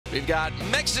We've got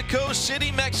Mexico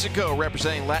City, Mexico,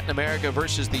 representing Latin America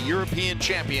versus the European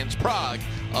champions, Prague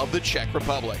of the Czech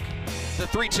Republic. The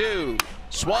 3-2.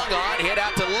 Swung on, hit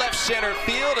out to left center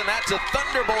field, and that's a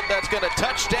thunderbolt that's going to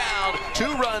touch down.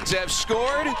 2 runs have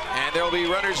scored, and there will be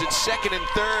runners at second and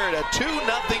third. A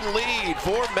 2-0 lead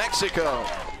for Mexico.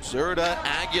 Zurda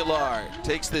Aguilar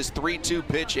takes this 3-2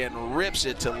 pitch and rips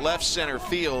it to left center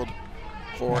field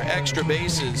for extra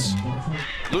bases.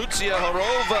 Luciie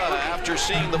Horová, after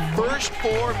seeing the first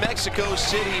 4 Mexico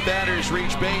City batters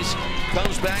reach base,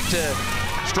 comes back to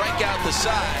strike out the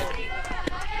side.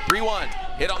 3-1.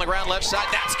 Hit on the ground left side.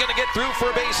 That's going to get through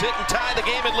for a base hit and tie the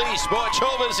game at least.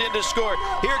 Boachova's in to score.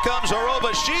 Here comes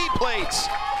Horová. She plates.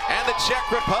 And the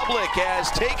Czech Republic has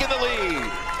taken the lead.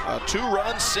 A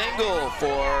 2-run single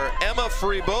for Emma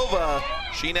Fribova.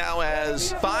 She now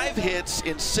has 5 hits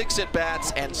in 6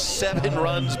 at-bats and 7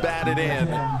 runs batted in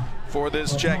for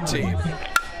this Czech team.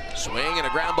 Swing and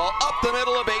a ground ball up the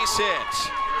middle, a base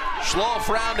hit. Schloff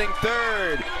rounding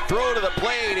third. Throw to the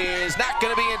plate is not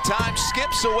going to be in time.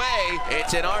 Skips away.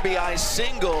 It's an RBI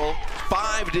single.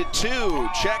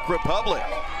 5-2 Czech Republic.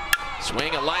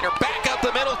 Swing a liner back up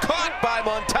the middle. Caught by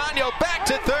Montano. Back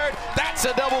to third. That's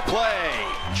a double play.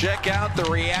 Check out the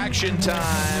reaction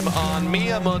time on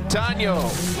Mia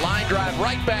Montano. Line drive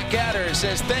right back at her.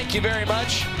 Says thank you very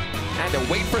much. Had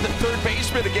to wait for the third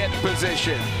baseman to get in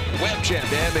position. Webchem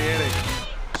to end the inning.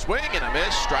 Swing and a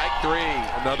miss, strike 3.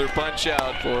 Another punch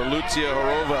out for Luciie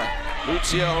Horová.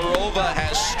 Luciie Horová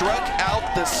has struck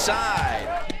out the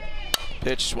side.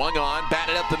 Pitch swung on,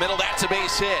 batted up the middle, that's a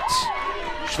base hit.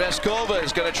 Shveskova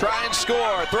is going to try and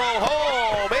score. Throw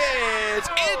home is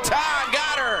in time,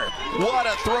 got her. What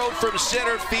a throw from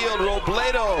center field.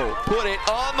 Robledo put it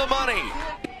on the money.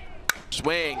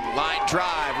 Swing, line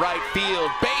drive, right field,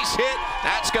 base hit.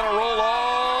 That's going to roll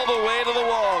all the way to the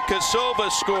wall. Kosova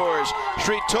scores.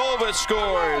 Shritova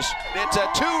scores. It's a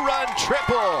 2-run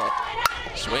triple.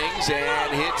 Swings and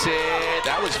hits it.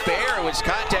 That was fair. It was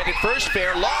contact at first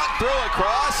fair. Long throw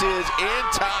across is in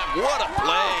time. What a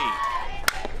play.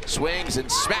 Swings and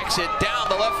smacks it down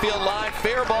the left field line.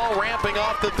 Fair ball ramping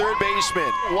off the third baseman.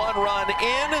 1 run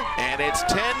in, and it's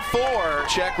 10-4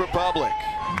 Czech Republic.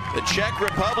 The Czech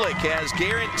Republic has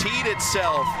guaranteed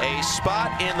itself a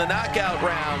spot in the knockout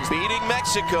rounds, beating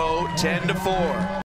Mexico 10-4.